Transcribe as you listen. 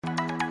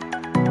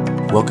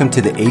Welcome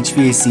to the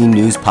HVAC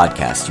News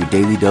Podcast, your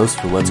daily dose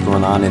for what's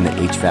going on in the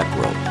HVAC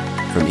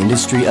world. From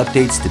industry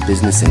updates to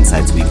business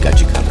insights, we've got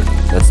you covered.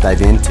 Let's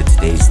dive into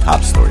today's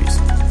top stories.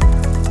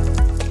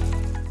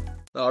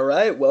 All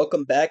right,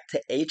 welcome back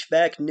to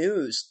HVAC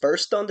News.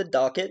 First on the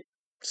docket,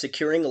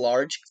 securing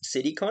large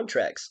city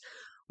contracts.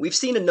 We've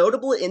seen a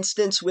notable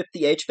instance with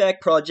the HVAC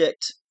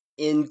project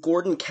in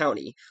Gordon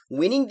County.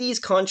 Winning these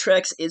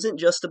contracts isn't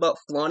just about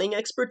flaunting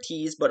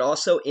expertise, but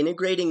also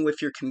integrating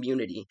with your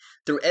community.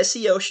 Through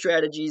SEO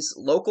strategies,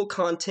 local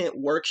content,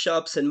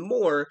 workshops, and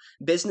more,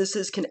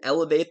 businesses can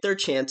elevate their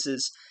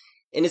chances.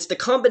 And it's the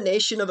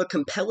combination of a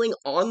compelling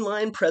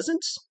online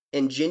presence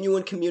and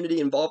genuine community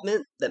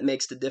involvement that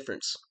makes the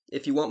difference.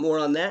 If you want more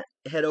on that,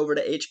 head over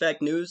to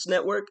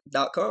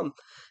hvacnewsnetwork.com.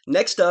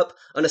 Next up,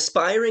 an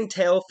aspiring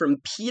tale from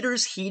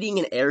Peters Heating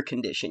and Air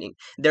Conditioning.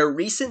 Their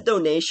recent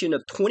donation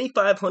of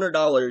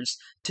 $2,500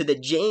 to the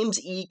James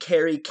E.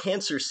 Carey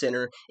Cancer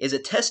Center is a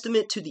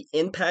testament to the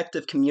impact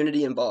of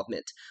community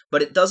involvement.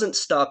 But it doesn't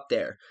stop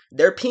there.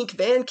 Their Pink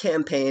Van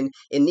campaign,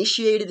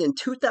 initiated in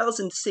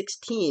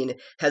 2016,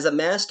 has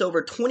amassed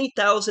over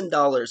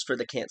 $20,000 for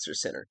the Cancer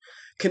Center.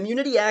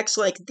 Community acts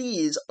like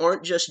these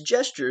aren't just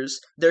gestures,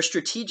 they're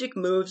strategic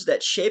moves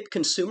that shape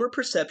consumer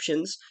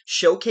perceptions,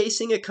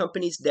 showcasing a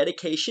company's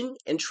dedication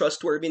and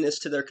trustworthiness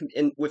to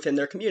within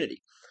their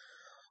community.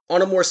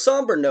 On a more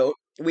somber note,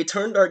 we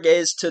turned our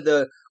gaze to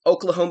the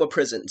Oklahoma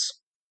prisons.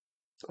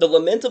 The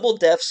lamentable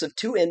deaths of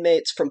 2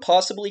 inmates from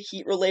possibly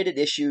heat-related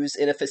issues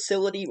in a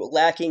facility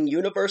lacking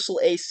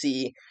universal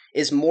AC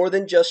is more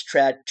than just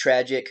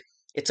tragic.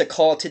 It's a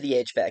call to the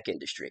HVAC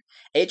industry.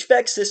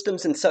 HVAC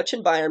systems in such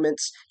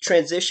environments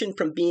transition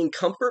from being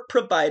comfort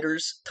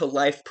providers to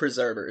life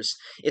preservers.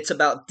 It's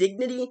about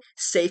dignity,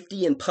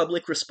 safety, and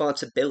public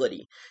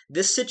responsibility.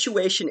 This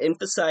situation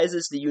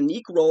emphasizes the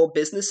unique role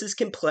businesses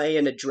can play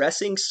in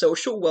addressing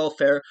social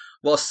welfare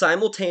while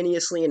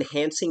simultaneously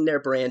enhancing their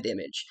brand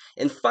image.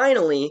 And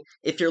finally,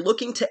 if you're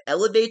looking to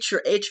elevate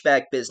your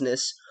HVAC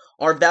business,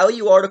 our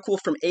value article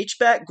from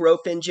HVAC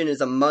Growth Engine is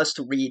a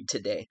must-read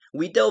today.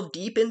 We delve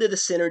deep into the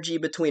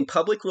synergy between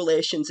public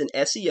relations and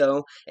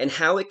SEO and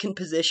how it can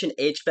position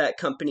HVAC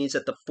companies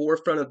at the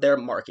forefront of their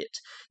market.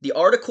 The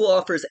article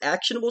offers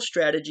actionable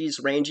strategies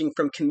ranging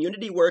from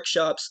community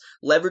workshops,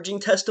 leveraging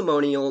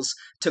testimonials,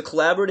 to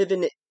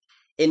collaborative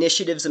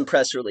initiatives and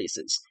press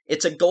releases.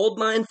 It's a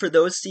goldmine for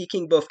those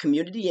seeking both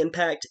community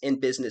impact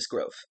and business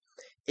growth.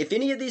 If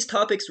any of these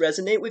topics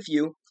resonate with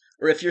you,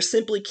 or if you're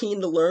simply keen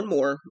to learn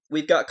more,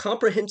 we've got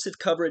comprehensive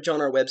coverage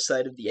on our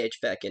website of the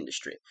HVAC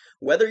industry.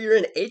 Whether you're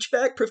an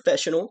HVAC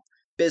professional,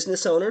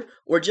 business owner,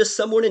 or just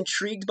someone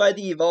intrigued by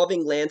the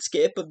evolving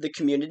landscape of the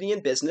community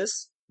and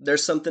business,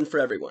 there's something for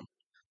everyone.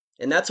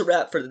 And that's a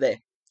wrap for today.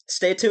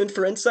 Stay tuned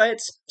for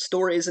insights,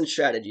 stories, and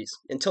strategies.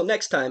 Until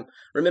next time,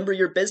 remember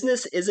your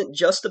business isn't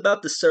just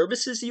about the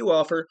services you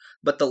offer,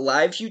 but the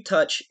lives you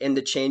touch and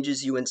the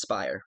changes you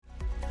inspire.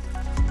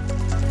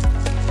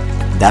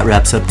 That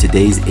wraps up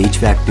today's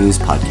HVAC News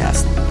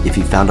Podcast. If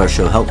you found our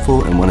show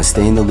helpful and want to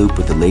stay in the loop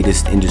with the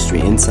latest industry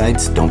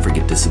insights, don't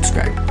forget to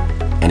subscribe.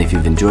 And if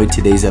you've enjoyed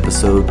today's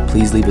episode,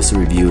 please leave us a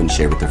review and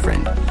share with a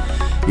friend.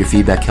 Your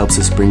feedback helps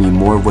us bring you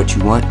more of what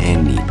you want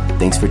and need.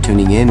 Thanks for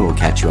tuning in, and we'll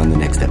catch you on the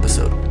next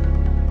episode.